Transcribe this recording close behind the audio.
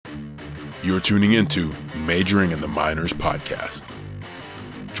You're tuning into Majoring in the Minors podcast.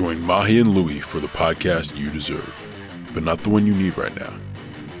 Join Mahi and Louie for the podcast you deserve, but not the one you need right now.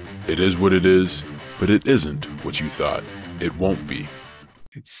 It is what it is, but it isn't what you thought it won't be.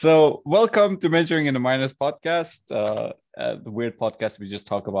 So, welcome to Majoring in the Minors podcast, the weird podcast we just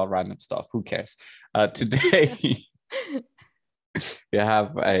talk about random stuff. Who cares? Today, we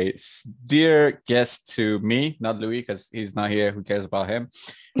have a dear guest to me, not Louis, because he's not here. Who cares about him?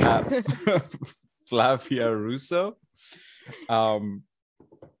 Flavia Russo. Hi,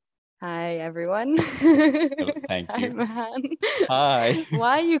 everyone. Thank Hi, you. Mahan. Hi.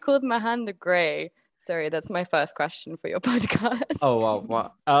 Why you called Mahan the Grey? Sorry, that's my first question for your podcast. Oh,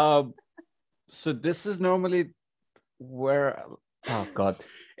 wow. So this is normally where... Oh, God.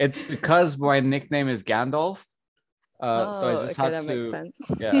 It's because my nickname is Gandalf. So I just had that to... makes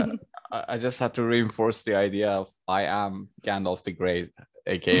sense. Yeah, I just had to reinforce the idea of I am Gandalf the Grey,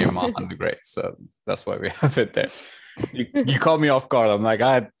 aka Mahan the Grey. So that's why we have it there. You caught me off guard. I'm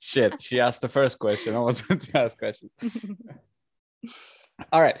like, shit. She asked the first question. I was meant to ask questions.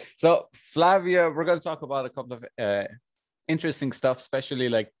 All right. So Flavia, we're going to talk about a couple of interesting stuff, especially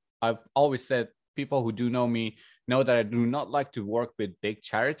like I've always said, people who do know me know that I do not like to work with big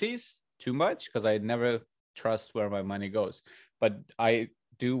charities too much because I never trust where my money goes. But I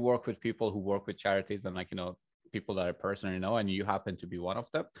do work with people who work with charities and people that I personally know, and you happen to be one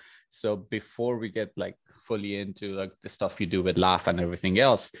of them. So before we get fully into the stuff you do with Laugh and everything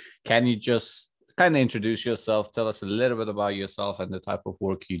else, can you just kind of introduce yourself, tell us a little bit about yourself and the type of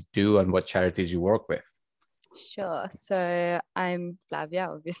work you do and what charities you work with? Sure. So I'm Flavia,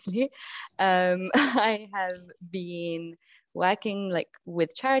 obviously. I have been working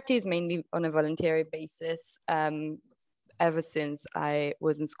with charities mainly on a voluntary basis ever since I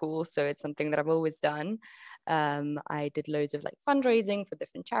was in school. So it's something that I've always done. I did loads of fundraising for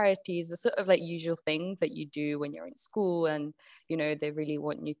different charities, the sort of usual thing that you do when you're in school, and they really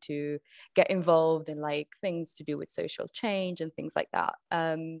want you to get involved in things to do with social change and things like that.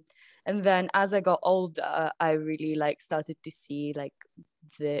 And then as I got older, I really started to see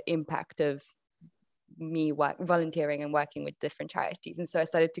the impact of me volunteering and working with different charities. And so I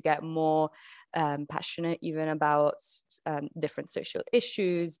started to get more passionate even about different social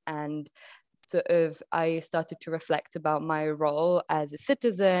issues, and I started to reflect about my role as a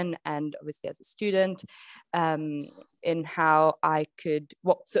citizen and obviously as a student, in how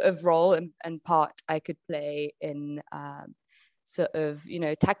what sort of role and part I could play in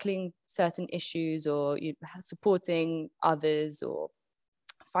tackling certain issues, or supporting others, or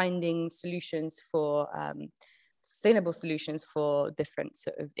finding solutions for sustainable solutions for different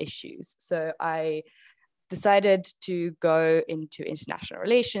sort of issues. So I decided to go into international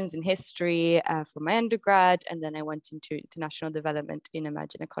relations and history for my undergrad, and then I went into international development in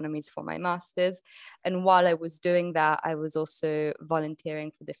emerging economies for my master's. And while I was doing that, I was also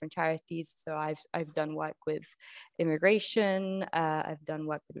volunteering for different charities. So I've done work with immigration, I've done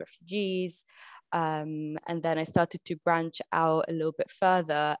work with refugees, and then I started to branch out a little bit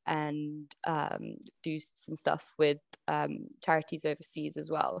further and do some stuff with charities overseas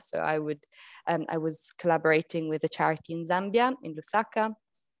as well. So I was collaborating with a charity in Zambia, in Lusaka,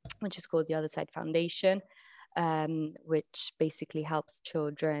 which is called the Other Side Foundation, which basically helps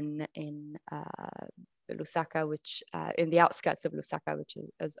children in Lusaka, which in the outskirts of Lusaka, which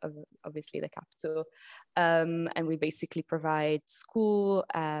is obviously the capital. And we basically provide school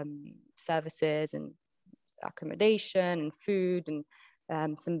services and accommodation and food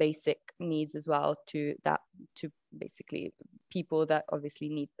and some basic needs as well to basically people that obviously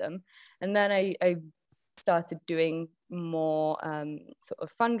need them. And then I started doing more sort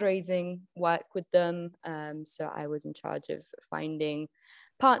of fundraising work with them. So I was in charge of finding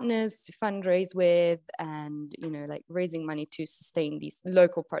partners to fundraise with, and raising money to sustain these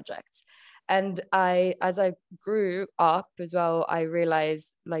local projects. And as I grew up as well, I realized,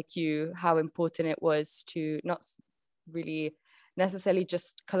 like you, how important it was to not really necessarily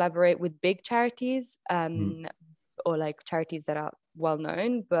just collaborate with big charities, or charities that are well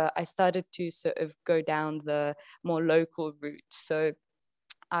known, but I started to sort of go down the more local route. So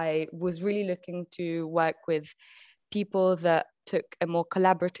I was really looking to work with people that took a more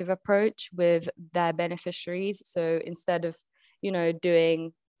collaborative approach with their beneficiaries. So instead of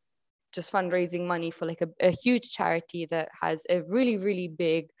doing just fundraising money for a huge charity that has a really, really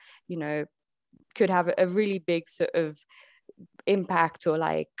big, could have a really big sort of impact, or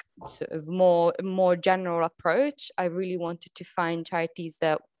sort of more general approach, I really wanted to find charities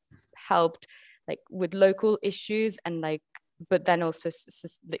that helped with local issues, and but then also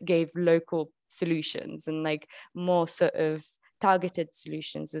gave local solutions and more sort of targeted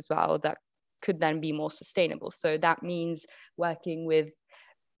solutions as well, that could then be more sustainable. So that means working with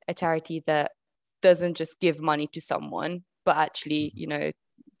a charity that doesn't just give money to someone, but actually, you know,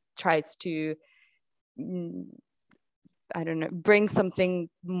 tries to, I don't know, bring something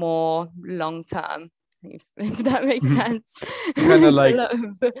more long term, if that makes sense. Kind of like,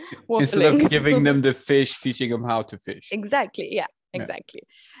 instead of waffling. giving them the fish, teaching them how to fish. Exactly. Yeah, exactly.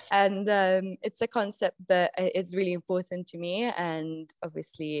 And it's a concept that is really important to me. And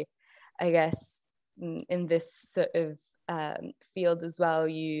obviously, I guess in this sort of field as well,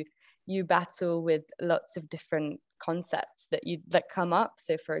 you battle with lots of different concepts that come up.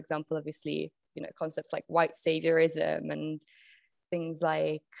 So for example, obviously, you know, concepts like white saviorism and things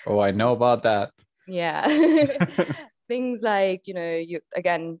like, oh, I know about that. Yeah. Things like, you know,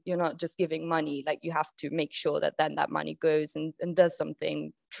 you're not just giving money, like you have to make sure that then that money goes and does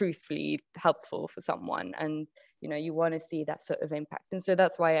something truthfully helpful for someone, and you know, you want to see that sort of impact. And so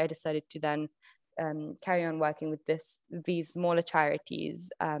that's why I decided to then carry on working with these smaller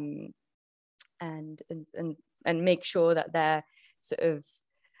charities, and make sure that their sort of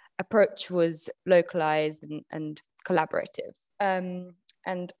approach was localized and collaborative.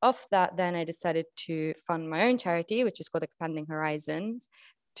 And off that, then I decided to fund my own charity, which is called Expanding Horizons,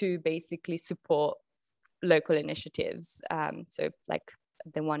 to basically support local initiatives. So like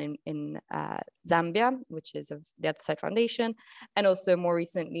the one in Zambia, which is of the Other Side Foundation, and also more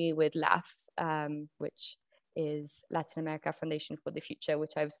recently with LAF, which is Latin America Foundation for the Future,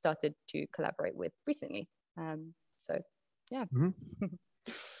 which I've started to collaborate with recently. So yeah. Mm-hmm.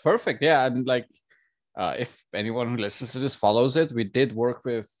 Perfect. Yeah. And like, if anyone who listens to this follows it, we did work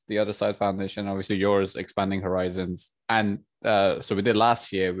with the Other Side Foundation, obviously yours, Expanding Horizons. And so we did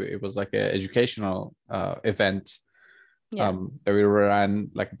last year, it was like an educational event that we ran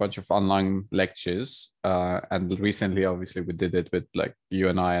like a bunch of online lectures. And recently, obviously, we did it with like you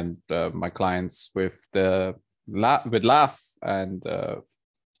and I and my clients with LAF and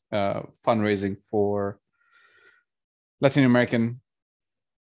fundraising for Latin American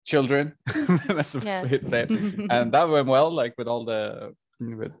children. That's the best way to say it. And that went well, like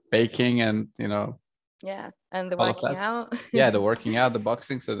with baking and, you know, and the working out. The working out, the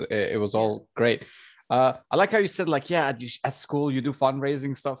boxing. So it was all great. I like how you said, like, at school you do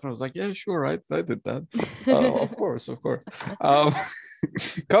fundraising stuff, and I was like, yeah, sure, right, I did that. Of course.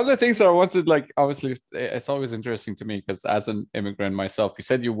 Couple of things that I wanted, like, obviously it's always interesting to me because as an immigrant myself, you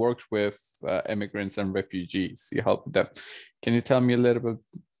said you worked with immigrants and refugees, you helped them. Can you tell me a little bit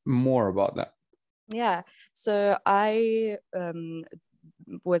more about that? Yeah, so I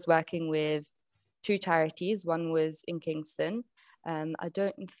was working with two charities. One was in Kingston. I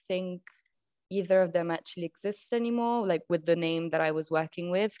don't think either of them actually exist anymore, like with the name that I was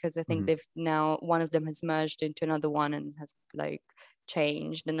working with, because I think they've now, one of them has merged into another one and has like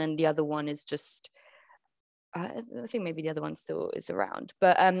changed, and then the other one is just, I think maybe the other one still is around.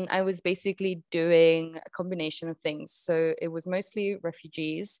 But I was basically doing a combination of things. So it was mostly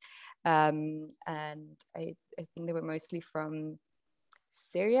refugees, and I think they were mostly from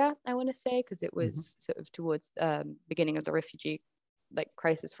Syria, I want to say, because it was sort of towards beginning of the refugee like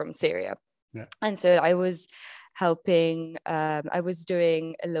crisis from Syria. Yeah. And so I was helping, I was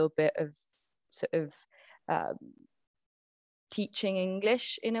doing a little bit of sort of teaching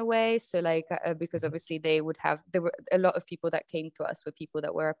English in a way. So like, because obviously there were a lot of people that came to us were people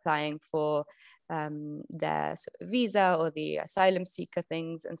that were applying for their sort of visa or the asylum seeker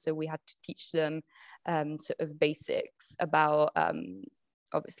things. And so we had to teach them sort of basics about,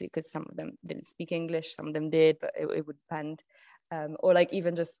 obviously, because some of them didn't speak English, some of them did, but it would depend. Or like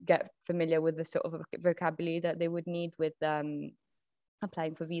even just get familiar with the sort of vocabulary that they would need with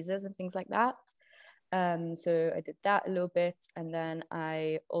applying for visas and things like that. So I did that a little bit. And then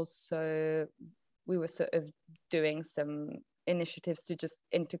we were sort of doing some initiatives to just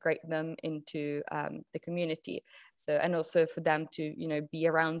integrate them into the community. So, and also for them to, you know, be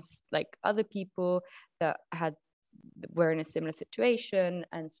around like other people that were in a similar situation,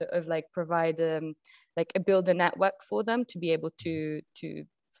 and sort of like provide build a network for them to be able to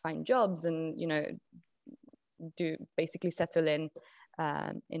find jobs and, you know, basically settle in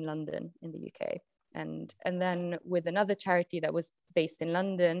London, in the UK. And then with another charity that was based in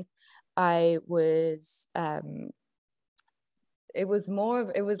London, I was it was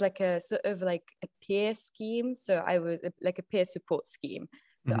like a sort of like a peer scheme. So I was like a peer support scheme.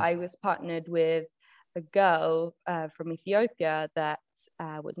 So I was partnered with a girl from Ethiopia that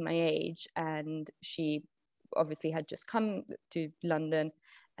was my age, and she obviously had just come to London,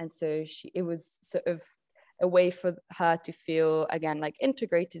 and so it was sort of a way for her to feel again like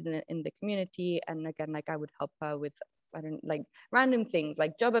integrated in the community, and again like I would help her with I don't like random things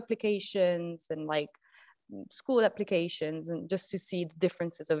like job applications and like school applications, and just to see the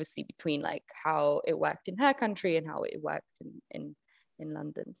differences obviously between like how it worked in her country and how it worked in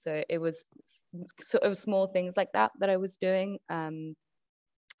London. So it was sort of small things like that I was doing.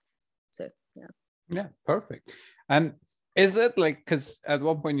 So Yeah, perfect. And is it like, because at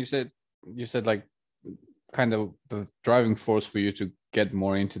one point you said like kind of the driving force for you to get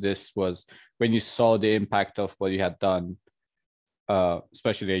more into this was when you saw the impact of what you had done,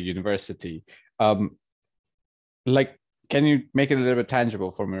 especially at university. Like, can you make it a little bit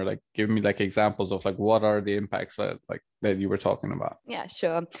tangible for me, or like give me like examples of like what are the impacts that you were talking about? Yeah,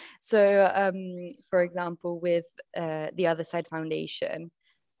 sure. So for example, with the Other Side Foundation,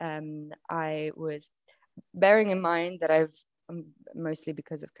 I was bearing in mind that I've mostly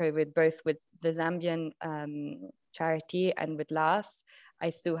because of COVID, both with the Zambian charity and with LAS, I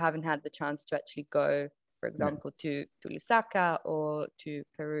still haven't had the chance to actually go, for example, to Lusaka or to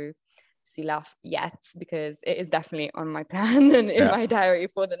Peru, see LAF yet, because it is definitely on my plan and in my diary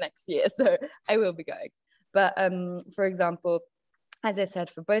for the next year. So I will be going. But for example, as I said,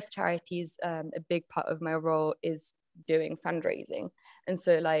 for both charities, a big part of my role is doing fundraising. And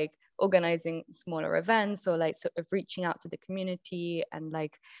so like organizing smaller events, or like sort of reaching out to the community and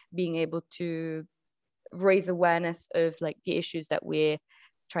like being able to raise awareness of like the issues that we're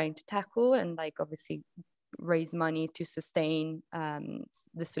trying to tackle, and like obviously raise money to sustain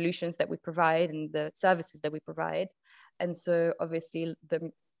the solutions that we provide and the services that we provide. And so obviously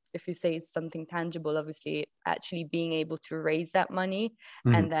if you say it's something tangible, obviously actually being able to raise that money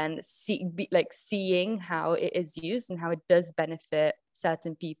and then seeing how it is used and how it does benefit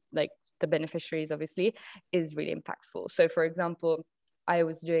certain people, like the beneficiaries obviously, is really impactful. So for example, I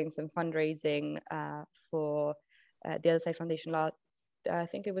was doing some fundraising for the Other Side Foundation I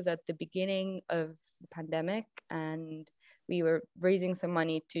think it was at the beginning of the pandemic, and we were raising some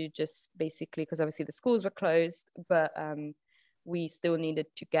money to just basically, because obviously the schools were closed, but we still needed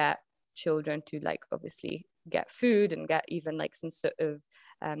to get children to like obviously get food and get even like some sort of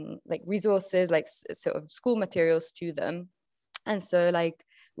like resources, like sort of school materials to them. And so like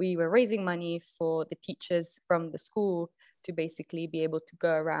we were raising money for the teachers from the school to basically be able to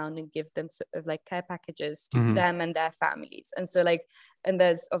go around and give them sort of like care packages to them and their families. And so like, and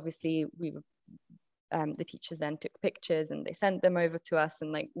there's obviously the teachers then took pictures and they sent them over to us,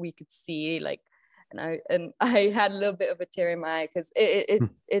 and like we could see like, and I had a little bit of a tear in my eye, because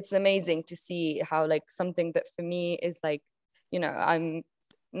it's amazing to see how like something that for me is like, you know, I'm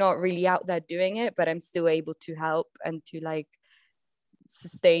not really out there doing it, but I'm still able to help and to like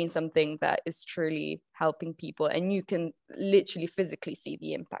sustain something that is truly helping people, and you can literally physically see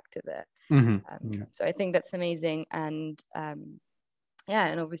the impact of it. So I think that's amazing. And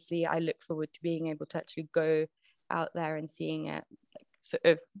and obviously I look forward to being able to actually go out there and seeing it like sort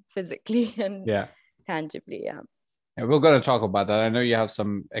of physically and tangibly. And we're going to talk about that. I know you have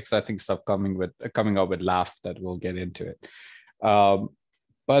some exciting stuff coming up with LAF that we'll get into it.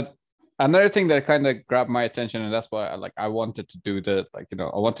 But another thing that kind of grabbed my attention, and that's why I wanted to do I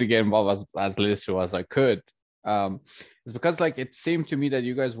want to get involved as little as I could, is because like it seemed to me that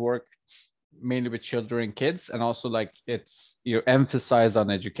you guys work mainly with children and kids, and also like it's you emphasize on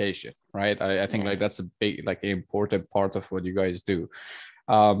education, right? I think like that's a big like important part of what you guys do.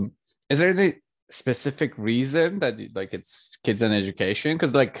 Is there any specific reason that like it's kids and education?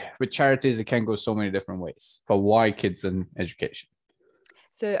 Because like with charities it can go so many different ways, but why kids and education?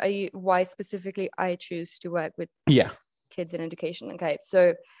 So why specifically I choose to work with kids in education? Okay,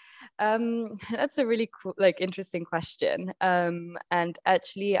 so that's a really cool, like interesting question. And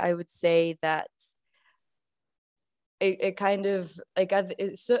actually I would say that it kind of like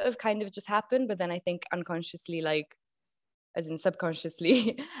it sort of kind of just happened, but then I think unconsciously, like as in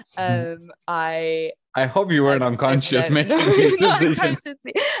subconsciously, I hope you weren't unconscious making these decisions.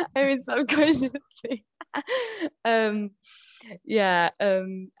 I mean subconsciously. I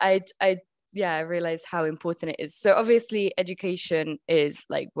realized how important it is. So obviously education is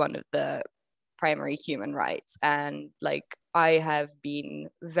like one of the primary human rights, and like I have been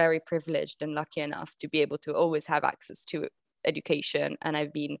very privileged and lucky enough to be able to always have access to education, and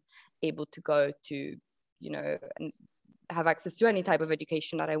I've been able to go to, you know, and have access to any type of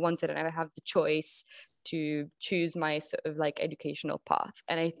education that I wanted, and I have the choice to choose my sort of like educational path.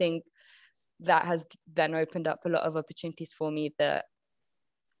 And I think that has then opened up a lot of opportunities for me that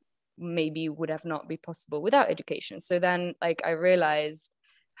maybe would have not been possible without education. So then like I realized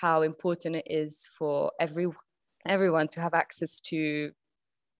how important it is for everyone to have access to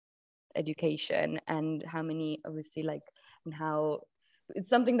education, and how many obviously like, and how it's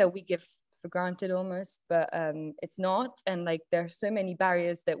something that we give for granted almost, but it's not. And like there are so many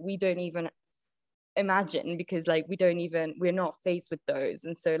barriers that we don't even imagine, because like we're not faced with those.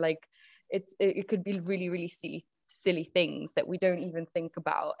 And so like it could be really, really silly things that we don't even think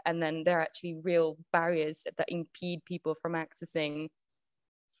about, and then there are actually real barriers that impede people from accessing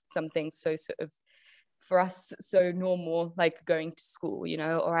something so sort of, for us, so normal, like going to school, you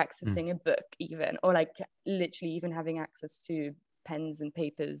know, or accessing a book even, or like literally even having access to pens and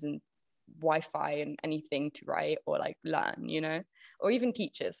papers and Wi-Fi and anything to write or like learn, you know, or even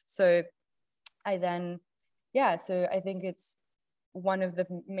teachers. So I think it's one of the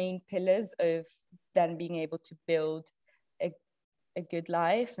main pillars of then being able to build a good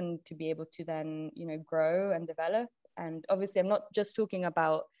life, and to be able to then, you know, grow and develop. And obviously I'm not just talking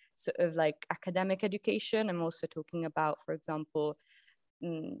about sort of like academic education, I'm also talking about, for example,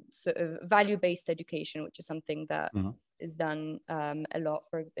 sort of value-based education, which is something that is done a lot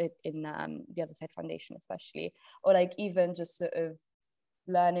in the Other Side Foundation especially, or like even just sort of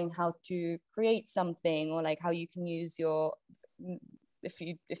learning how to create something, or like how you can use your, if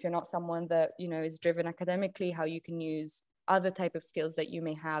you're not someone that, you know, is driven academically, how you can use other type of skills that you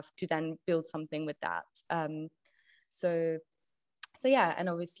may have to then build something with that. So yeah, and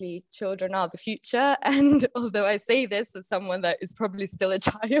obviously children are the future. And although I say this as someone that is probably still a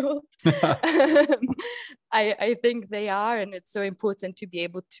child, I think they are, and it's so important to be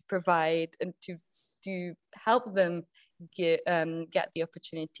able to provide and to help them get the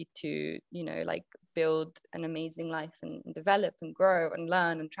opportunity to, you know, like build an amazing life and develop and grow and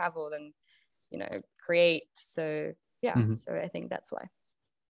learn and travel and, you know, create. So yeah, so I think that's why.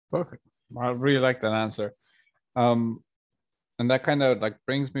 Perfect. I really like that answer. And that kind of like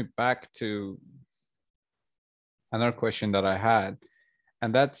brings me back to another question that I had.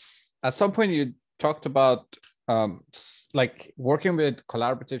 And that's, at some point you talked about like working with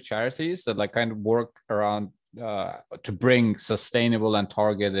collaborative charities that like kind of work around to bring sustainable and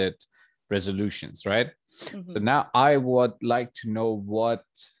targeted resolutions, right? So now I would like to know,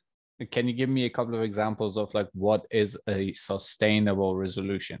 can you give me a couple of examples of like what is a sustainable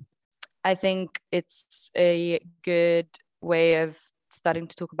resolution? I think it's a good way of starting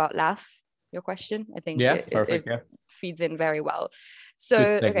to talk about LAF, your question. I think it feeds in very well. So,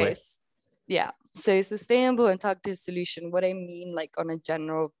 okay, so sustainable and targeted solution, what I mean like on a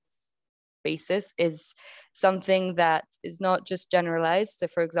general basis is something that is not just generalized. So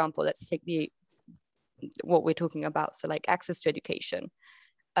for example, let's take what we're talking about. So like access to education.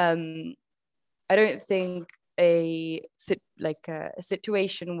 I don't think a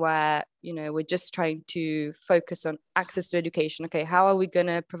situation where, you know, we're just trying to focus on access to education. Okay, how are we going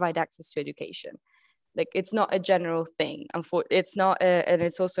to provide access to education? Like, it's not a general thing. It's not, and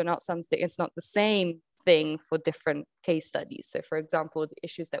it's also not something, it's not the same thing for different case studies. So for example, the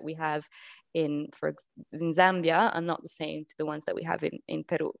issues that we have in Zambia are not the same to the ones that we have in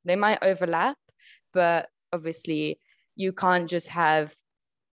Peru. They might overlap, but obviously you can't just have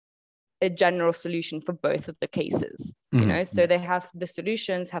a general solution for both of the cases, you know. So the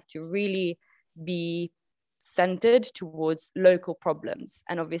solutions have to really be centered towards local problems,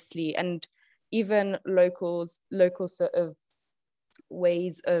 and obviously, and even local sort of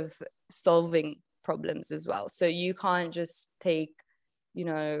ways of solving problems as well. So you can't just take, you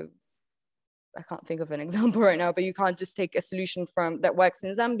know, I can't think of an example right now, but you can't just take a solution that works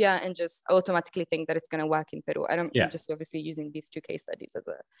in Zambia and just automatically think that it's going to work in Peru. I'm just obviously using these two case studies as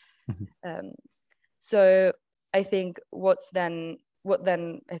a. So I think what then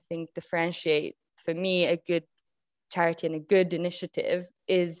I think differentiate for me a good charity and a good initiative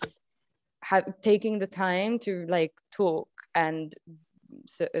is taking the time to like talk and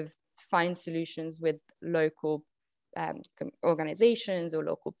sort of find solutions with local organizations or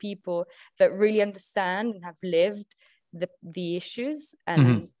local people that really understand and have lived the issues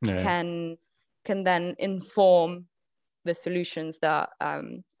and can then inform the solutions that are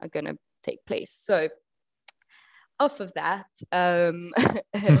going to take place. So off of that,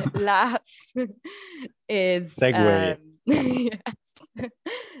 LAF is segue. Yes.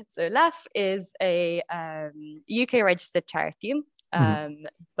 So LAF is a UK registered charity,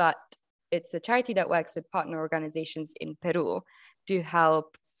 but it's a charity that works with partner organizations in Peru to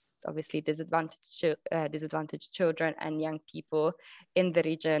help obviously disadvantaged children and young people in the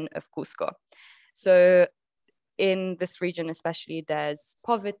region of Cusco. So in this region especially, there's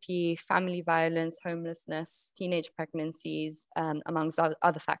poverty, family violence, homelessness, teenage pregnancies, amongst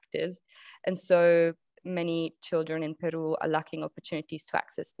other factors. And so many children in Peru are lacking opportunities to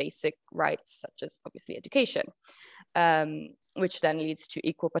access basic rights, such as obviously education, which then leads to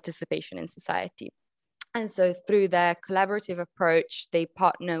equal participation in society. And so through their collaborative approach, they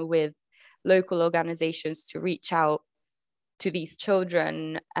partner with local organizations to reach out to these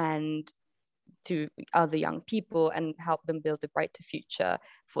children and to other young people and help them build a brighter future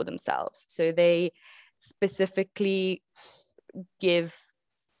for themselves. So they specifically give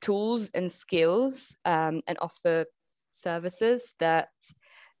tools and skills and offer services that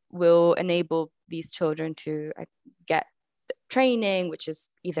will enable these children to get training, which is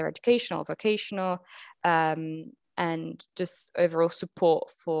either educational or vocational, and just overall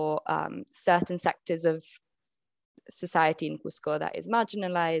support for certain sectors of society in Cusco that is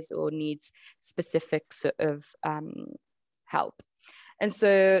marginalized or needs specific sort of help. And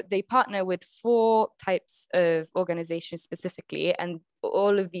so they partner with 4 types of organizations specifically, and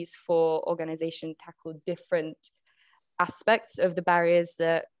all of these 4 organizations tackle different aspects of the barriers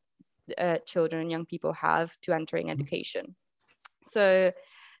that children and young people have to entering education. So,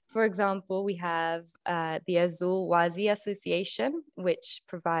 for example, we have the Azul Wazi Association, which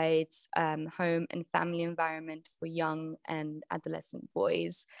provides home and family environment for young and adolescent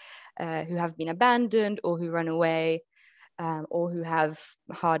boys who have been abandoned or who run away, or who have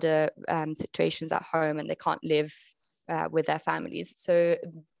harder situations at home and they can't live with their families. So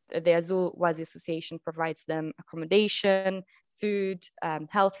the Azul Wazi Association provides them accommodation, food,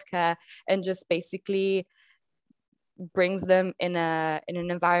 healthcare, and just basically brings them in an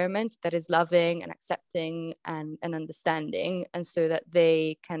environment that is loving and accepting and understanding, and so that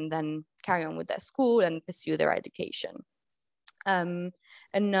they can then carry on with their school and pursue their education.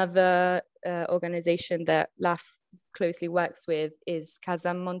 Another organization that LAF closely works with is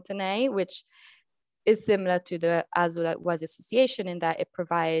Casa Montenay, which is similar to the Azul Wazi Association in that it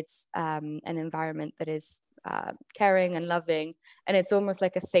provides an environment that is caring and loving, and it's almost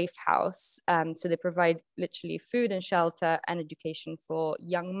like a safe house. So they provide literally food and shelter and education for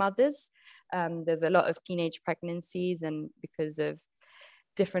young mothers. There's a lot of teenage pregnancies, and because of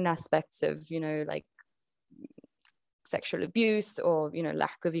different aspects of, like sexual abuse or,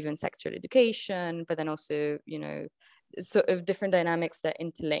 lack of even sexual education, but then also, sort of different dynamics that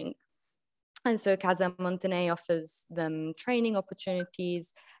interlink. And so Casa Montenay offers them training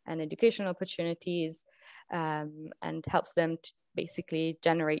opportunities and educational opportunities, and helps them to basically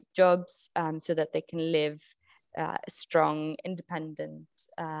generate jobs so that they can live a strong, independent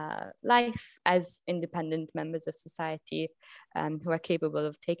life as independent members of society who are capable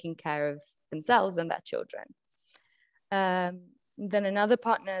of taking care of themselves and their children. Then another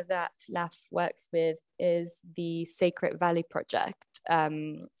partner that LAF works with is the Sacred Valley Project,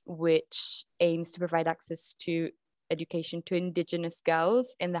 which aims to provide access to education to indigenous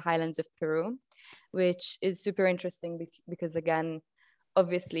girls in the highlands of Peru, which is super interesting because, again,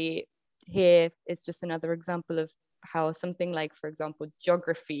 obviously here is just another example of how something like, for example,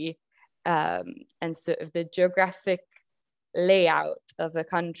 geography and sort of the geographic layout of a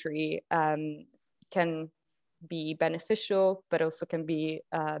country can be beneficial, but also can be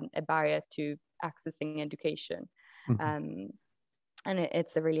a barrier to accessing education. Mm-hmm. And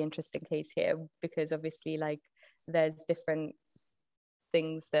it's a really interesting case here because obviously, like, there's different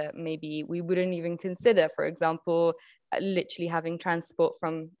things that maybe we wouldn't even consider. For example, literally having transport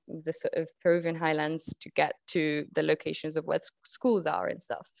from the sort of Peruvian highlands to get to the locations of where schools are and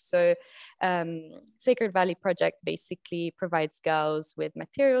stuff. So Sacred Valley Project basically provides girls with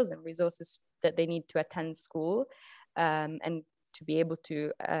materials and resources that they need to attend school and to be able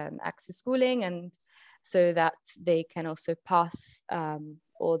to access schooling, and so that they can also pass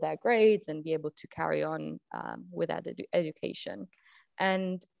all their grades and be able to carry on with that education.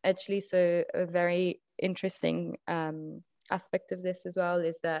 And actually, so a very interesting aspect of this as well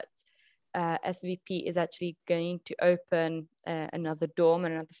is that SVP is actually going to open another dorm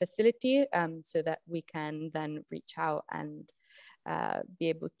and another facility so that we can then reach out and be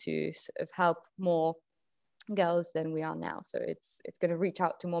able to sort of help more girls than we are now. So it's going to reach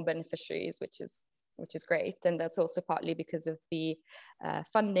out to more beneficiaries, which is great. And that's also partly because of the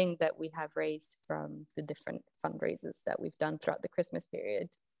funding that we have raised from the different fundraisers that we've done throughout the Christmas period,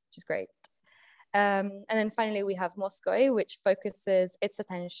 which is great. And then finally, we have Moscoy, which focuses its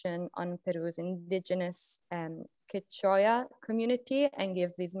attention on Peru's indigenous Quechua community and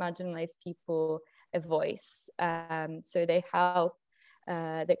gives these marginalized people a voice. So they help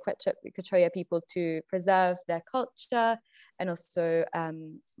the Quechua people to preserve their culture and also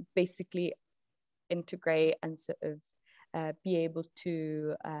basically integrate and sort of be able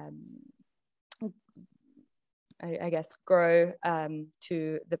to, I guess, grow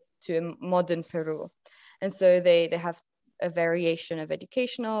to a modern Peru. And so they have a variation of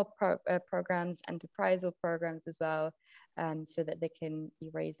educational programs, enterprisal programs as well, so that they can be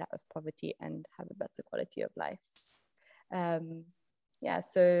raised out of poverty and have a better quality of life. yeah,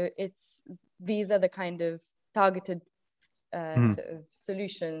 so these are the kind of targeted sort of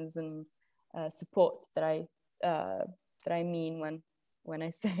solutions and supports that I mean when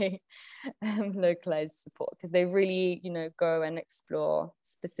I say localized support, because they really, go and explore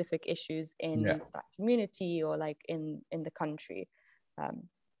specific issues in that community or like in the country.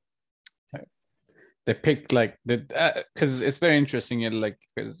 They pick like because it's very interesting, like,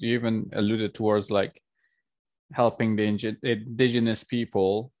 because you even alluded towards like helping the indigenous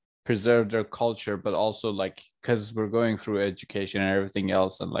people preserve their culture, but also like because we're going through education and everything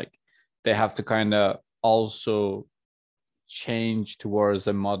else, and like they have to kind of also change towards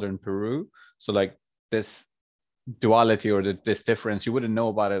a modern Peru. So like this duality or this difference, you wouldn't know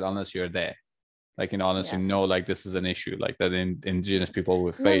about it unless you're there. Like, unless you know, like this is an issue like that indigenous people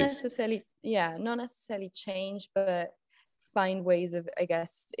will face. Not necessarily change, but find ways of, I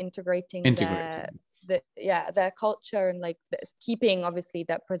guess, integrating their culture and like keeping, obviously,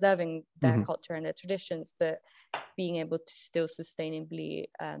 that preserving their culture and their traditions, but being able to still sustainably,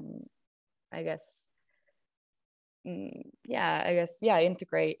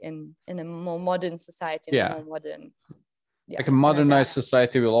 integrate in a more modern society, a more modern. Like a modernized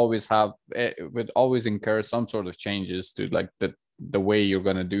society will always incur some sort of changes to like the way you're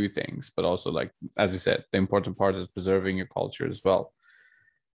going to do things, but also, like, as you said, the important part is preserving your culture as well.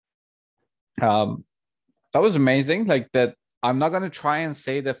 That was amazing. Like that, I'm not going to try and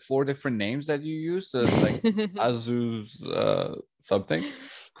say the 4 different names that you used, like Azu's something,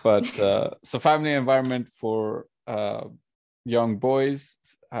 but so family environment for young boys,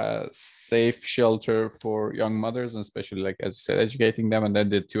 safe shelter for young mothers, and especially, like, as you said, educating them, and then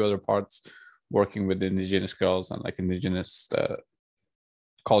the 2 other parts, working with indigenous girls and like indigenous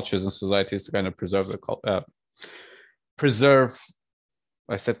cultures and societies to kind of preserve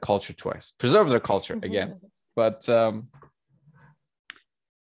I said culture twice, preserve their culture again. But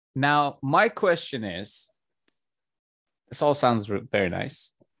now my question is, this all sounds very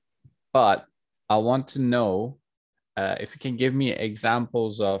nice, but I want to know if you can give me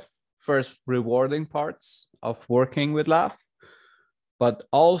examples of, first, rewarding parts of working with Laugh, but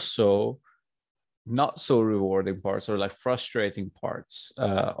also not so rewarding parts, or like frustrating parts,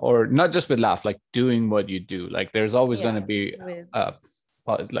 or not just with Laugh, like doing what you do. Like there's always going to be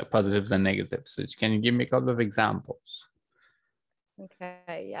like positives and negatives. So can you give me a couple of examples?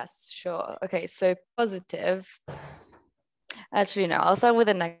 Okay, yes, sure. Okay, so positive. Actually, no, I'll start with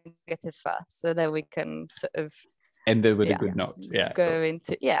a negative first, so that we can sort of end it with a good note. Go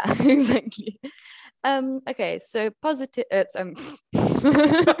into exactly. Okay, so positive.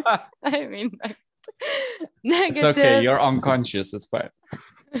 I mean, negative. It's okay. You're unconscious. It's fine.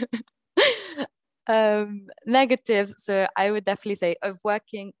 Negatives. So I would definitely say, of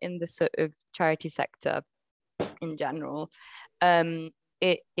working in the sort of charity sector in general,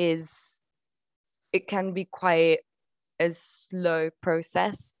 it can be quite a slow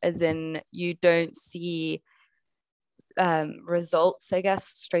process, as in you don't see results, I guess,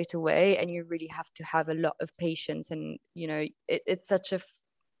 straight away, and you really have to have a lot of patience. And it's such a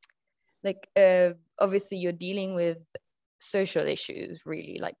obviously you're dealing with social issues,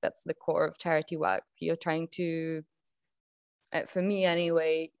 really, like that's the core of charity work. You're trying to, for me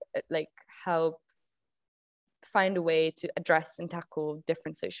anyway, like help find a way to address and tackle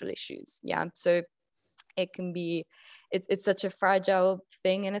different social issues. So it can be, it's such a fragile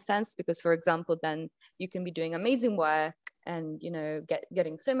thing in a sense, because, for example, then you can be doing amazing work and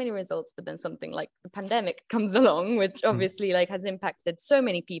getting so many results, but then something like the pandemic comes along, which obviously like has impacted so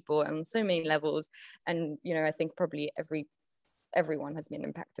many people on so many levels, and I think probably everyone has been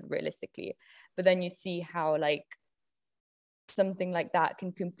impacted realistically. But then you see how like something like that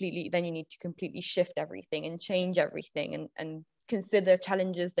can then you need to completely shift everything and change everything, and consider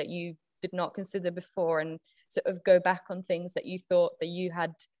challenges that you did not consider before, and sort of go back on things that you thought that you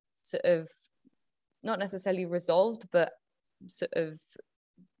had sort of not necessarily resolved, but sort of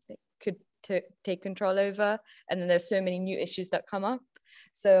could take control over. And then there's so many new issues that come up.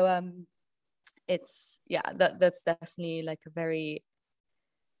 So that's definitely like a very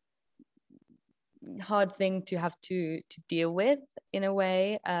hard thing to have to deal with in a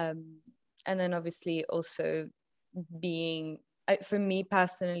way. And then obviously also being, for me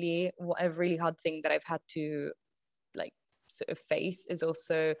personally, a really hard thing that I've had to like sort of face is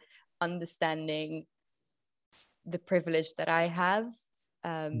also understanding the privilege that I have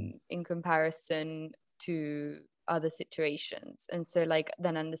in comparison to other situations. And so like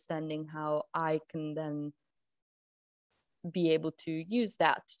then understanding how I can then be able to use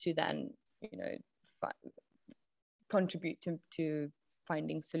that to then contribute to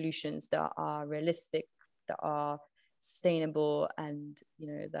finding solutions that are realistic, that are sustainable and, you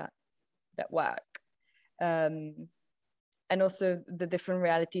know, that work. And also the different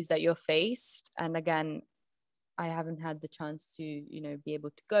realities that you're faced. And again, I haven't had the chance to, you know, be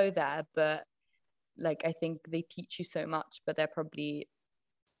able to go there, but like, I think they teach you so much, but they're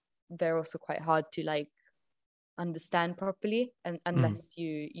also quite hard to like understand properly, and unless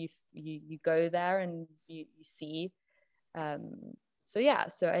you go there and you see. So yeah,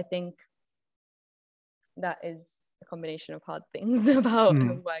 so I think that is a combination of hard things about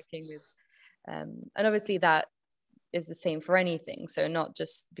working with, and obviously that is the same for anything. So not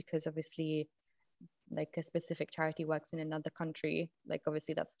just because obviously like a specific charity works in another country, like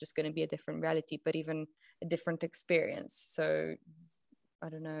obviously that's just going to be a different reality, but even a different experience. So I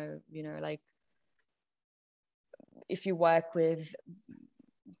don't know, you know, like if you work with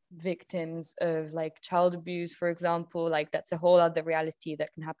victims of like child abuse, for example, like that's a whole other reality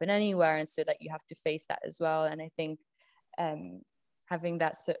that can happen anywhere, and so that you have to face that as well. And I think having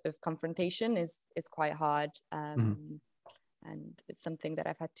that sort of confrontation is quite hard, and it's something that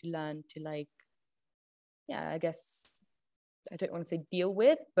I've had to learn to like, yeah, I guess I don't want to say deal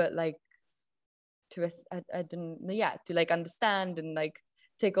with, but like to like understand and like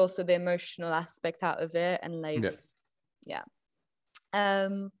take also the emotional aspect out of it, and like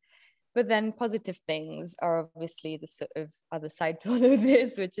but then positive things are obviously the sort of other side to all of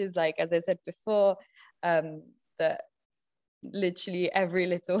this, which is like, as I said before, that literally every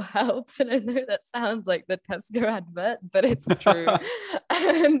little helps. And I know that sounds like the Tesco advert, but it's true.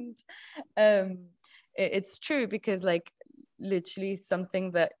 And it's true, because like literally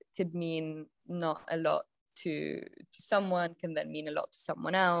something that could mean not a lot to someone can then mean a lot to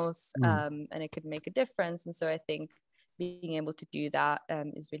someone else, and it could make a difference. And so I think being able to do that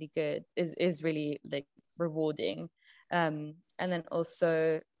is really good, is really like rewarding. And then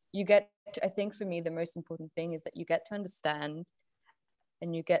also you get to, I think for me the most important thing is that you get to understand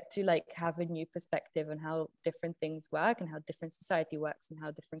and you get to like have a new perspective on how different things work and how different society works and how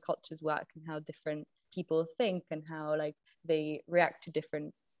different cultures work and how different people think and how like they react to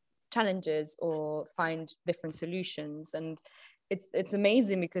different challenges or find different solutions. And it's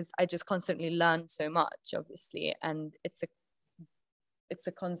amazing because I just constantly learn so much, obviously, and it's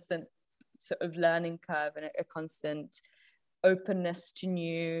a constant sort of learning curve and a constant openness to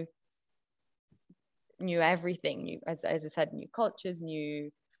new everything, new, as I said, new cultures,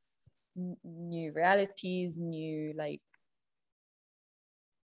 new realities, new like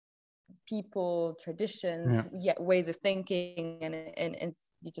people, traditions, ways of thinking, and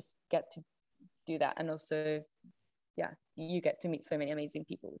you just get to do that. And also you get to meet so many amazing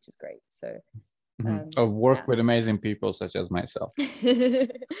people, which is great. So work with amazing people such as myself.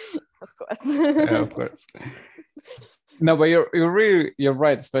 Of course. Of course. No, but you're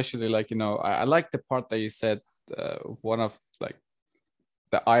right, especially like, you know, I like the part that you said, one of like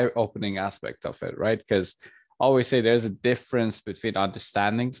the eye-opening aspect of it, right? Because I always say there's a difference between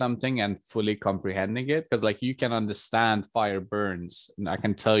understanding something and fully comprehending it. Because like you can understand fire burns, and I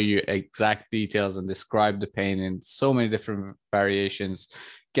can tell you exact details and describe the pain in so many different variations,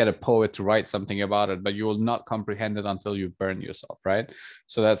 get a poet to write something about it, but you will not comprehend it until you burn yourself, right?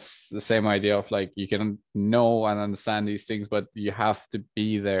 So that's the same idea of like, you can know and understand these things, but you have to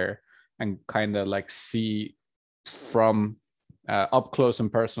be there and kind of like see from up close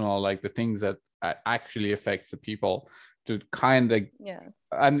and personal, like the things that actually affect the people, to kind of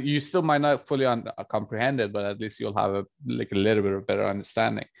and you still might not fully comprehend it, but at least you'll have a little bit of better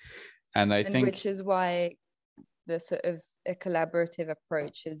understanding. And I think which is why the sort of a collaborative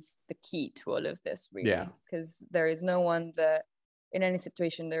approach is the key to all of this, really, because there is no one that in any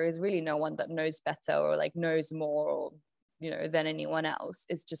situation, there is really no one that knows better or like knows more, or you know, than anyone else.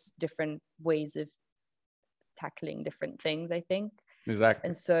 It's just different ways of tackling different things, I think. Exactly.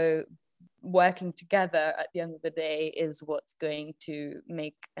 And so working together at the end of the day is what's going to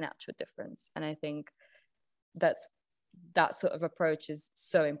make an actual difference. And I think that sort of approach is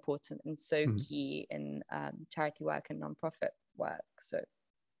so important and so key in charity work and nonprofit work. So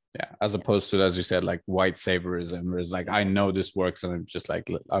as opposed to, as you said, like white saviorism, where it's like, I know this works and I'm just like,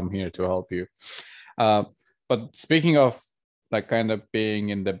 I'm here to help you. But speaking of like kind of being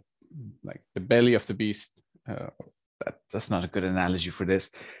in the belly of the beast, that's not a good analogy for this,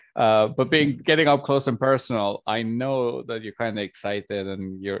 but getting up close and personal, I know that you're kind of excited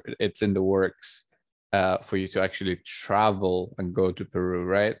and it's in the works for you to actually travel and go to Peru,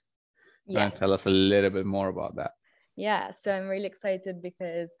 right? Yes. Tell us a little bit more about that. Yeah, so I'm really excited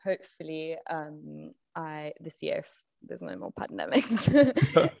because hopefully this year, if there's no more pandemics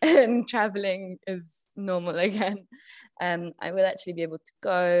and traveling is normal again, I will actually be able to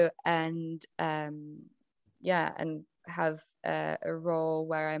go and and have a role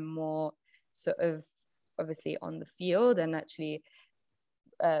where I'm more sort of obviously on the field, and actually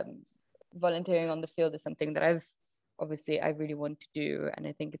volunteering on the field is something that I really want to do, and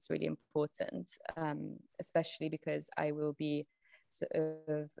I think it's really important, especially because I will be sort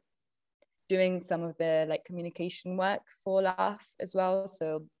of doing some of the like communication work for LAF as well.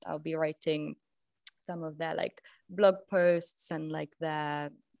 So I'll be writing some of their like blog posts and like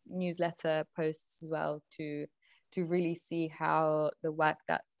their newsletter posts as well, to really see how the work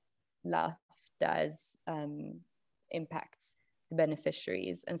that LAF does impacts the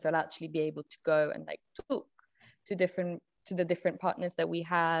beneficiaries. And so I'll actually be able to go and like talk to the different partners that we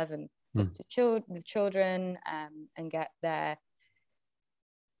have, and talk to the children, and get their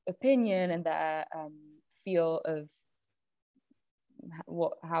opinion and their feel of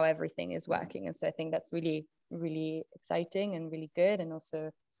how everything is working. And so I think that's really, really exciting and really good, and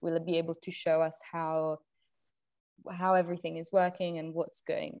also will be able to show us how everything is working, and what's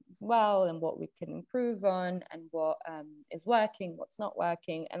going well, and what we can improve on, and what is working, what's not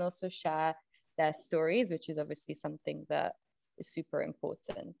working, and also share their stories, which is obviously something that is super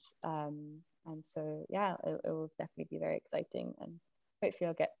important. And so yeah, it will definitely be very exciting, and hopefully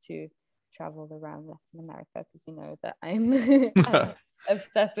I'll get to travel around Latin America, because you know that I'm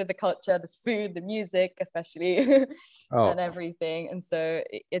obsessed with the culture, the food, the music especially, and everything. And so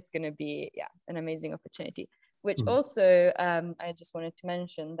it's going to be an amazing opportunity, which also I just wanted to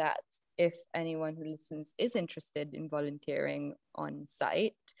mention that if anyone who listens is interested in volunteering on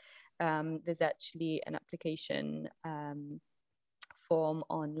site, there's actually an application form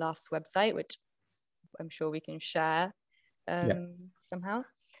on LAF's website, which I'm sure we can share somehow.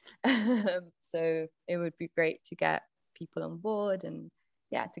 So it would be great to get people on board, and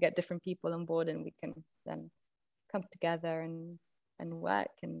to get different people on board, and we can then come together and work,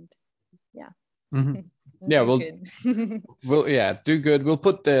 and we'll good. do good. I'll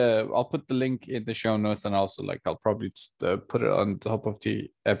put the link in the show notes, and also like I'll probably just, put it on top of the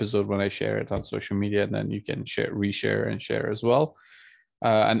episode when I share it on social media, and then you can reshare and share as well.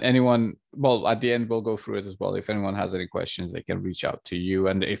 And anyone, at the end we'll go through it as well. If anyone has any questions, they can reach out to you,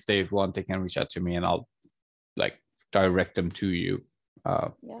 and if they want, they can reach out to me, and I'll like direct them to you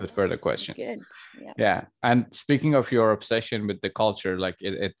with further questions. Good. And speaking of your obsession with the culture, like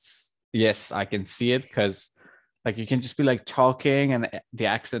it's yes, I can see it, because like you can just be like talking and the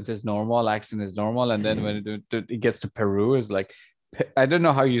accent is normal, and then when it gets to Peru, it's like, I don't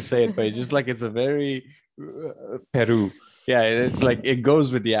know how you say it, but it's just like it's a very Peru. It's like it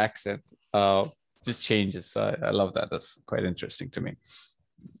goes with the accent, just changes. So I love that. That's quite interesting to me.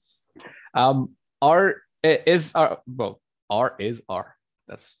 R is R.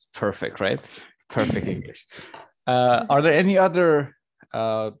 That's perfect, right? Perfect English. Are there any other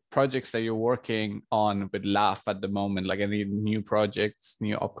projects that you're working on with LAF at the moment? Like any new projects,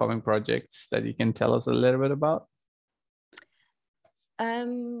 new upcoming projects that you can tell us a little bit about?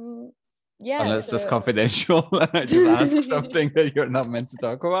 Unless that's confidential and I just ask something that you're not meant to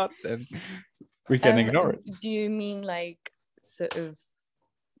talk about, then we can ignore it. Do you mean like sort of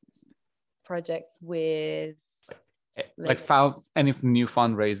projects with like found any new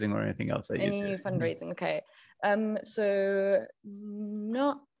fundraising or anything else that any new fundraising? Okay. So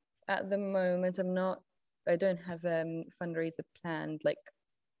not at the moment. I don't have a fundraiser planned like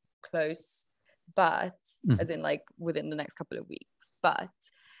close, but as in like within the next couple of weeks. But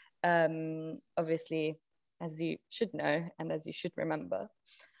obviously, as you should know, and as you should remember,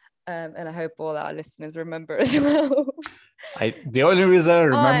 and I hope all our listeners remember as well. The only reason I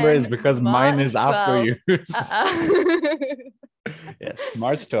remember is because mine is after yours. Yes,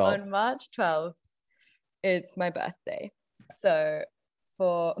 March 12th. On March 12th, it's my birthday. So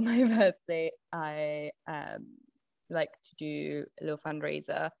for my birthday, I like to do a little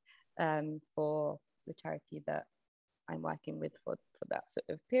fundraiser for the charity that I'm working with for that sort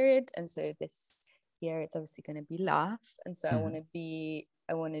of period. And so this year it's obviously going to be LAF, and so I want to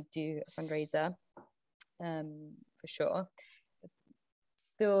do a fundraiser for sure.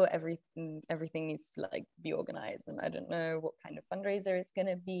 Still everything needs to like be organized, and I don't know what kind of fundraiser it's going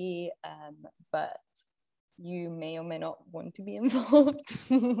to be, but you may or may not want to be involved.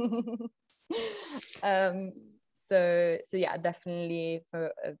 So yeah, definitely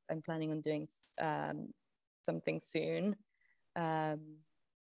I'm planning on doing something soon, and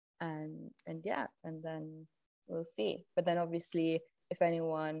then we'll see. But then obviously, if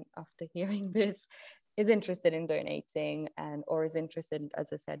anyone after hearing this is interested in donating or is interested,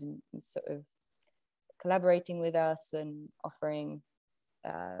 as I said, in sort of collaborating with us and offering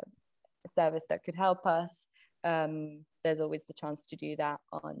a service that could help us, there's always the chance to do that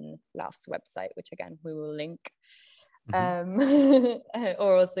on LAF's website, which again we will link. Or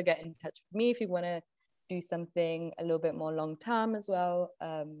also get in touch with me if you want to do something a little bit more long term as well.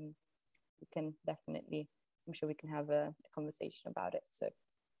 We can definitely, I'm sure we can have a conversation about it. So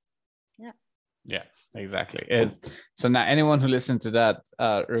yeah, exactly. So now anyone who listened to that,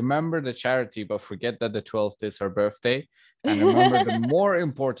 remember the charity, but forget that the 12th is her birthday, and remember the more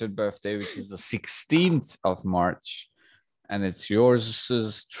important birthday, which is the 16th of March. And it's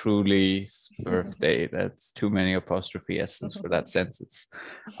yours truly birthday. That's too many apostrophe S's for that sentence.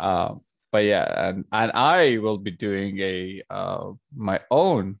 But yeah, and I will be doing my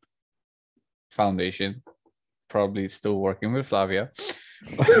own foundation, probably still working with Flavia.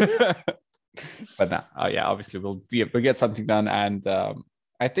 But now, yeah, obviously we'll get something done. And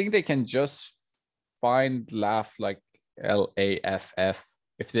I think they can just find Laugh, like LAFF.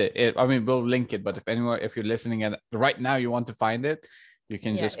 I mean, we'll link it, but if you're listening and right now you want to find it, you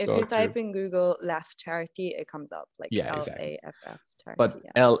can just if go you type in Google Laugh Charity, it comes up like exactly. LAFF Charity. But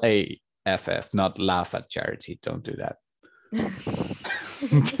LAFF, not Laugh at Charity. Don't do that.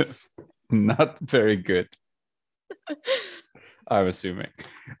 Not very good, I'm assuming.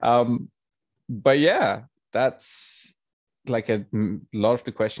 But yeah, that's like a lot of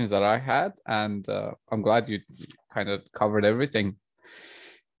the questions that I had, and I'm glad you kind of covered everything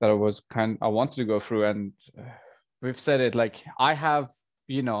that I wanted to go through. And we've said it, like I have,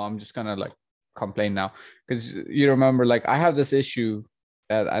 I'm just gonna like complain now, because you remember, like I have this issue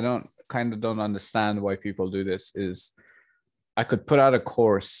that I don't understand why people do this. Is I could put out a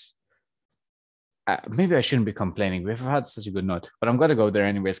course. Maybe I shouldn't be complaining. We've had such a good note, but I'm gonna go there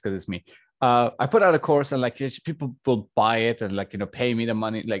anyways because it's me. I put out a course and like people will buy it and like pay me the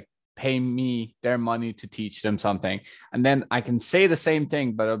money, like pay me their money to teach them something, and then I can say the same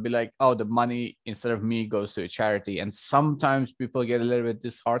thing, but I'll be like, oh, the money instead of me goes to a charity. And sometimes people get a little bit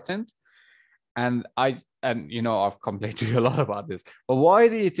disheartened, and I've complained to you a lot about this. But why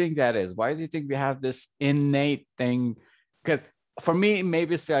do you think that is? Why do you think we have this innate thing? Because for me,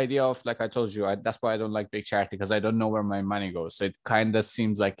 maybe it's the idea of, like I told you, that's why I don't like big charity, because I don't know where my money goes. So it kind of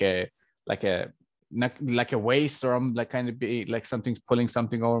seems like a waste, or I'm like kind of be like something's pulling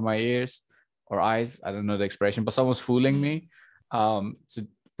something over my ears or eyes. I don't know the expression, but someone's fooling me. So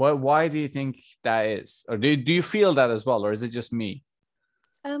why do you think that is? Or do you feel that as well, or is it just me?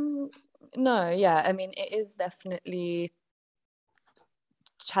 No, yeah, I mean, it is definitely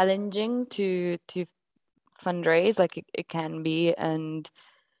challenging to fundraise, like it can be. And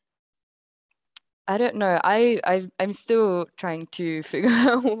I don't know, I'm still trying to figure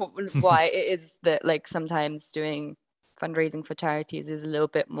out why it is that like sometimes doing fundraising for charities is a little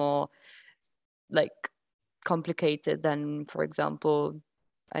bit more like complicated than, for example,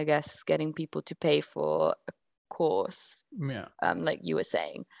 I guess getting people to pay for a course, like you were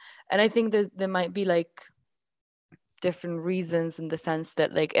saying. And I think that there might be like different reasons, in the sense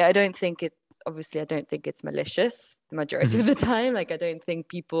that like I don't think it's malicious the majority of the time. Like I don't think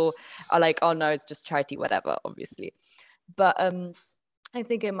people are like, oh no, it's just charity, whatever, obviously. But I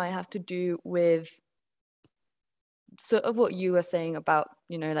think it might have to do with sort of what you were saying about,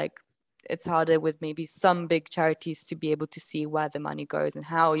 like it's harder with maybe some big charities to be able to see where the money goes and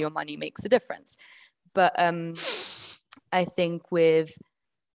how your money makes a difference. But I think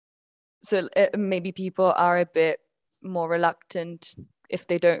maybe people are a bit more reluctant if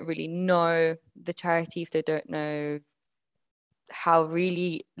they don't really know the charity, if they don't know how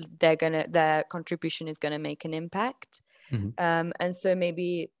really their contribution is gonna make an impact. And so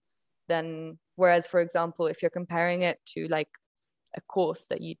maybe then, whereas for example, if you're comparing it to like a course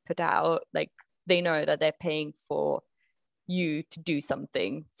that you'd put out, like they know that they're paying for you to do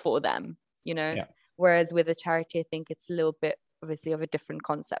something for them, whereas with a charity, I think it's a little bit obviously of a different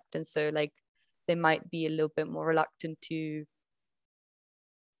concept. And so like they might be a little bit more reluctant to,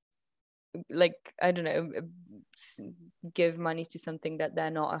 like, I don't know, give money to something that they're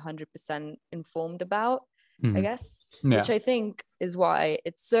not 100% informed about, I guess. Which I think is why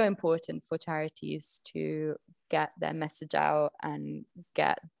it's so important for charities to get their message out and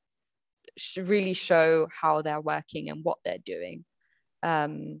really show how they're working and what they're doing.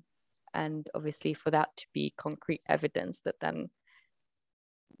 And obviously for that to be concrete evidence that then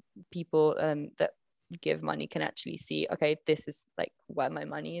people that give money can actually see, okay, this is like where my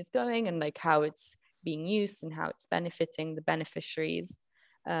money is going and like how it's being used and how it's benefiting the beneficiaries.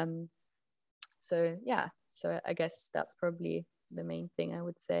 So I guess that's probably the main thing I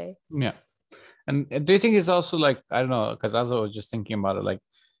would say. Yeah. And do you think it's also like, I don't know, because as I was just thinking about it, like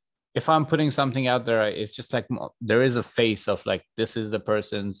if I'm putting something out there, it's just like there is a face of like, this is the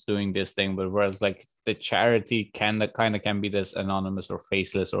person's doing this thing, but whereas like the charity can be this anonymous or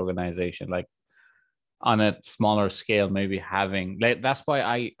faceless organization. Like on a smaller scale, maybe having like, that's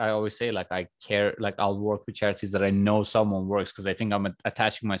why I always say like I care, like I'll work with charities that I know someone works, because I think I'm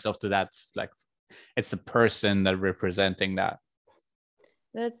attaching myself to that, like it's the person that representing that.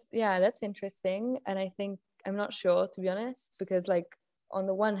 That's interesting. And I think, I'm not sure, to be honest, because like on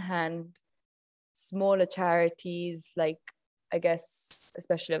the one hand, smaller charities, like I guess,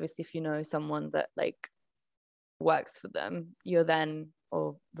 especially obviously if you know someone that like works for them, you're then,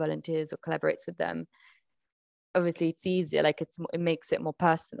 or volunteers or collaborates with them, obviously it's easier, like it makes it more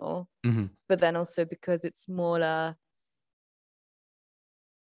personal. Mm-hmm. But then also because it's smaller,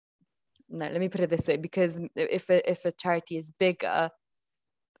 no, let me put it this way, because if a charity is bigger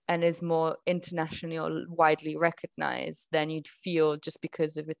and is more internationally or widely recognized, then you'd feel, just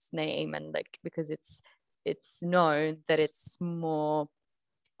because of its name and like because it's known, that it's more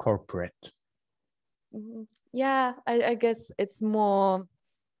Corporate. Yeah, I guess it's more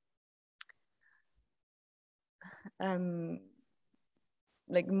like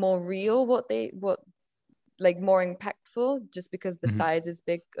more real, what like more impactful, just because the size is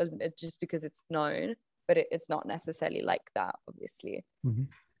big, just because it's known, but it's not necessarily like that, obviously.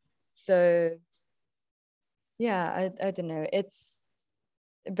 So yeah, I don't know,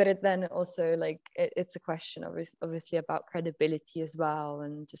 but it then also like it's a question obviously about credibility as well,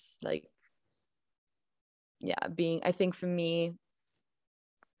 and just like I think for me,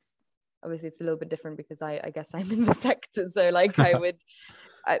 obviously it's a little bit different because I guess I'm in the sector, so like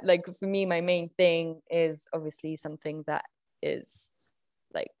like for me, my main thing is obviously something that is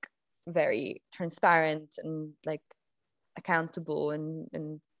like very transparent and like accountable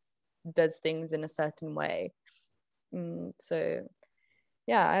and does things in a certain way. So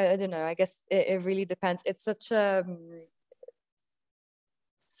yeah, I don't know, I guess it really depends. It's such a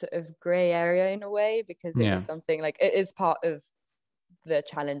sort of gray area in a way, because it is something like, it is part of the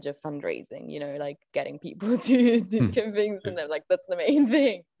challenge of fundraising, you know, like getting people to convince, and they're like, that's the main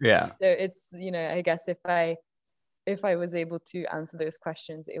thing. So it's, you know, I guess if I was able to answer those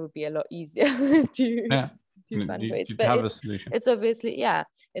questions, it would be a lot easier to fundraise. You'd but have a solution. It's obviously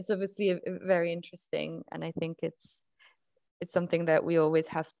very interesting, and I think it's something that we always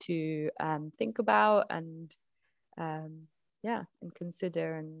have to think about and and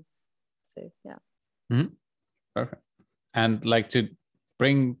consider, and so Perfect. And like, to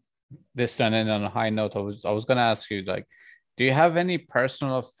bring this to an end on a high note, I was gonna ask you, like, do you have any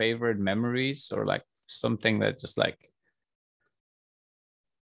personal favorite memories, or like something that just like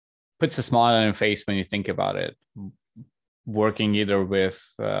puts a smile on your face when you think about it, working either with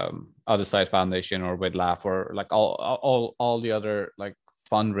Other Side Foundation or with Laugh, or like all the other like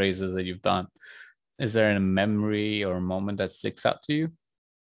fundraisers that you've done? Is there a memory or a moment that sticks out to you?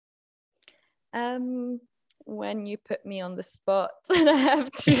 When you put me on the spot and I have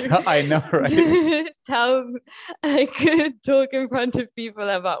to I know, right? talk in front of people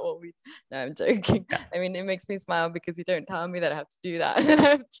about what we no, I'm joking. I mean, it makes me smile because you don't tell me that I have to do that, and I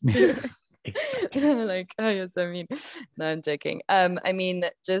have to do it. Like, oh yes, I mean, no, I'm joking. I mean,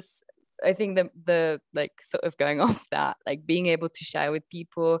 just I think the like sort of going off that, like being able to share with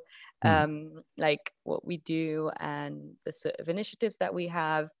people like what we do and the sort of initiatives that we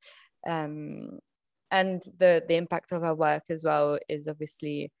have, and the impact of our work as well is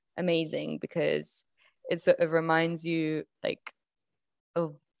obviously amazing, because it sort of reminds you like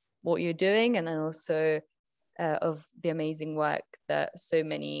of what you're doing, and then also of the amazing work that so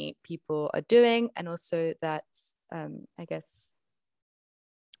many people are doing, and also that I guess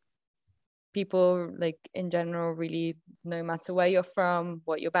people like in general, really, no matter where you're from,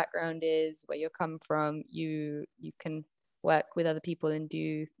 what your background is, where you come from, you can work with other people and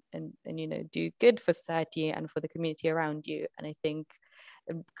do and you know, do good for society and for the community around you. And I think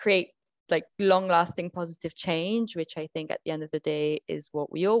create like long lasting positive change, which I think at the end of the day is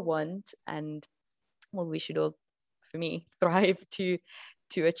what we all want, and what we should all, for me, thrive to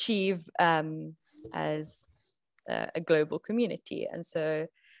achieve as a global community. And so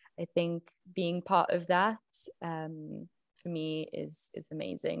I think being part of that for me is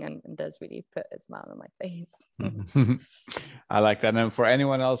amazing, and does really put a smile on my face. I like that. And for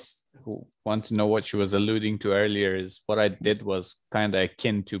anyone else who want to know what she was alluding to earlier, is what I did was kind of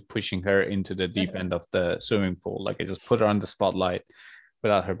akin to pushing her into the deep end of the swimming pool. Like, I just put her on the spotlight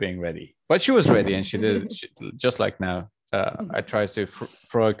without her being ready, but she was ready, and she did it just like now. I tried to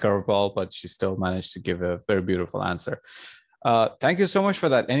throw a curveball, but she still managed to give a very beautiful answer. Thank you so much for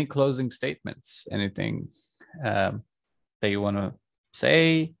that. Any closing statements? Anything that you want to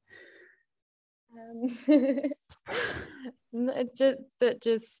say? It's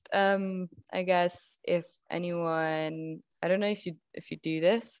just I guess if anyone, I don't know if you do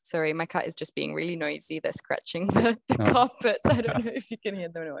this. Sorry, my cat is just being really noisy. They're scratching the carpet, so I don't know if you can hear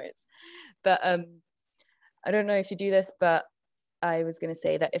the noise. But I don't know if you do this, but I was going to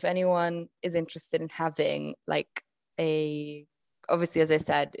say that if anyone is interested in having like obviously, as I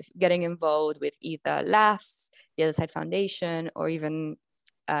said, if getting involved with either LAF, the Other Side Foundation, or even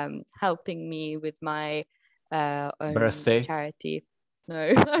helping me with my own birthday charity. No,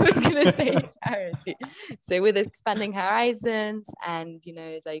 I was going to say charity. So with Expanding Horizons and,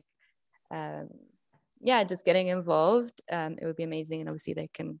 like, just getting involved, it would be amazing. And obviously they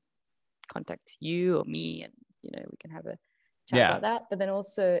can contact you or me and, we can have a chat about that. But then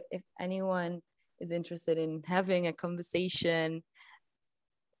also if anyone is interested in having a conversation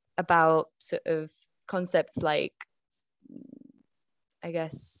about sort of concepts like, I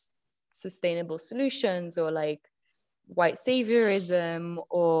guess, sustainable solutions or like white saviorism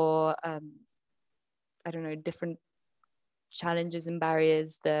or I don't know, different challenges and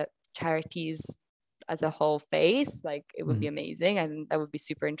barriers that charities as a whole face, like it would be amazing, and that would be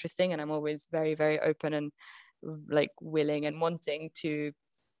super interesting. And I'm always very, very open and like willing and wanting to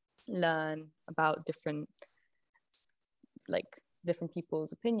learn about different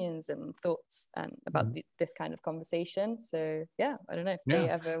people's opinions and thoughts and about this kind of conversation. So yeah, I don't know if they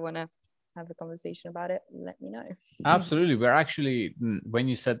ever want to have a conversation about it, let me know. Absolutely. We're actually, when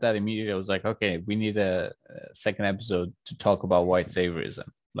you said that immediately, I was like, okay, we need a second episode to talk about white saviorism.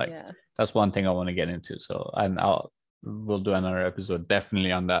 Like that's one thing I want to get into. So, and we'll do another episode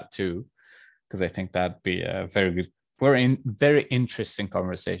definitely on that too, because I think that'd be a very interesting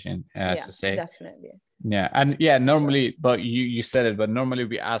conversation to say. Definitely. Yeah, and normally, but you said it, but normally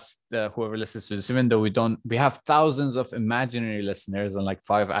we ask whoever listens to this, even though we have thousands of imaginary listeners and like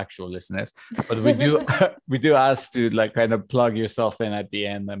 5 actual listeners, but we do ask to like kind of plug yourself in at the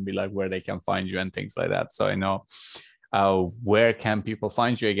end and be like where they can find you and things like that. So I know where can people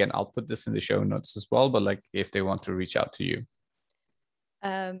find you again. I'll put this in the show notes as well, but like if they want to reach out to you.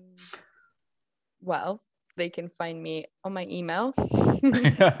 Well, they can find me on my email.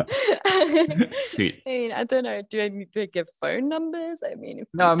 Sweet. I mean, I don't know. Do I need to give phone numbers? I mean,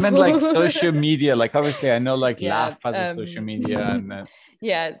 no, I meant like social media. Like obviously, I know like LAF has a social media, and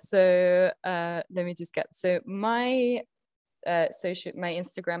So let me just get my my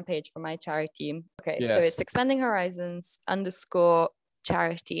Instagram page for my charity. Okay, so it's Expanding Horizons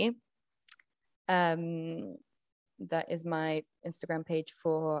 _charity. That is my Instagram page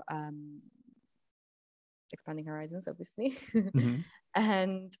for Expanding Horizons, obviously.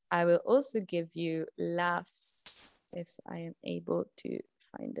 And I will also give you LAF's if I am able to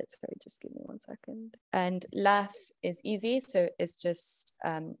find it. Sorry, just give me 1 second. And LAF is easy, so it's just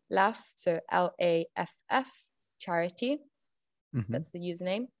LAF, so LAFF charity. That's the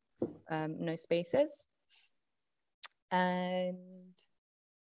username, no spaces. And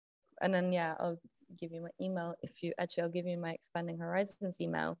then I'll give you my email. I'll give you my Expanding Horizons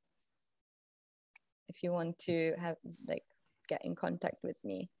email if you want to have get in contact with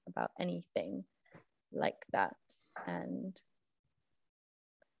me about anything like that. And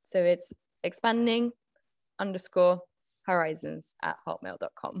so it's expanding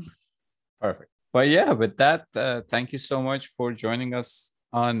 _horizons@hotmail.com. Perfect. But with that, thank you so much for joining us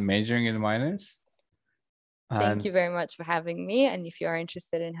on Majoring in Minors. Thank you very much for having me. And if you are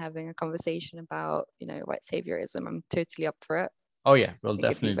interested in having a conversation about, white saviorism, I'm totally up for it. Oh yeah, we'll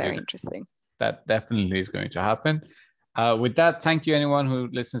definitely be very interesting. That definitely is going to happen. With that, thank you anyone who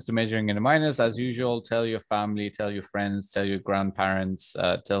listens to Majoring in the Minors. As usual, tell your family, tell your friends, tell your grandparents,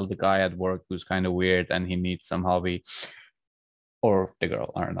 tell the guy at work who's kind of weird and he needs some hobby, or the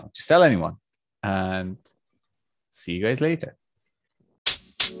girl, I don't know. Just tell anyone, and see you guys later.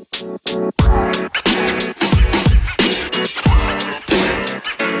 You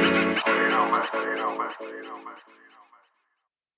know, man.